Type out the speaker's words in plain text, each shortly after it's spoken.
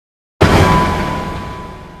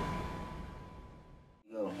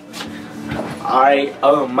Alright,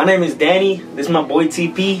 my name is Danny. This is my boy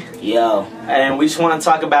TP. Yo. And we just want to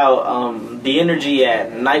talk about the energy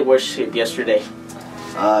at night worship yesterday.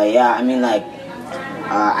 Yeah, I mean, like,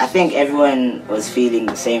 I think everyone was feeling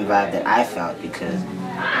the same vibe that I felt because,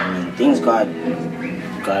 I mean, things got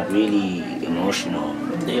really emotional.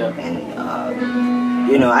 Yeah. And,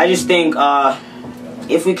 you know, I just think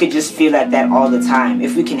if we could just feel like that all the time,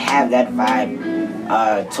 if we can have that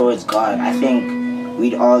vibe towards God, I think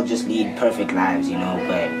we'd all just lead perfect lives, you know.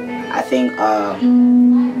 But I think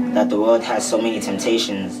that the world has so many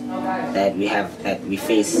temptations that we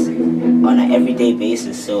face on an everyday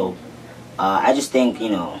basis. So I just think, you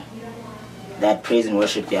know, that praise and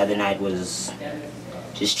worship the other night was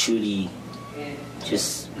just truly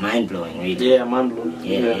just mind-blowing, really. Yeah, mind-blowing.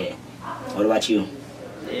 Yeah. What about you?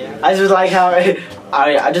 Yeah. I just like how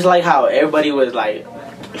I just like how everybody was like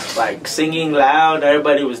singing loud.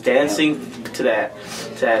 Everybody was dancing to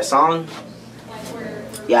that song.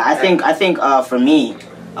 Yeah, I think for me,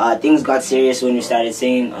 things got serious when we started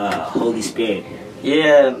singing Holy Spirit.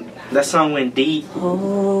 Yeah, that song went deep.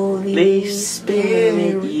 Holy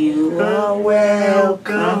Spirit, you are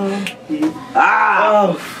welcome.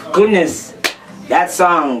 Oh goodness, that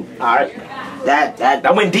song. Alright.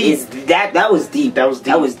 That went deep. That was deep. That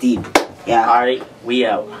was deep. Yeah. Alright, we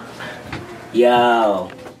out.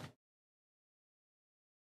 Yo.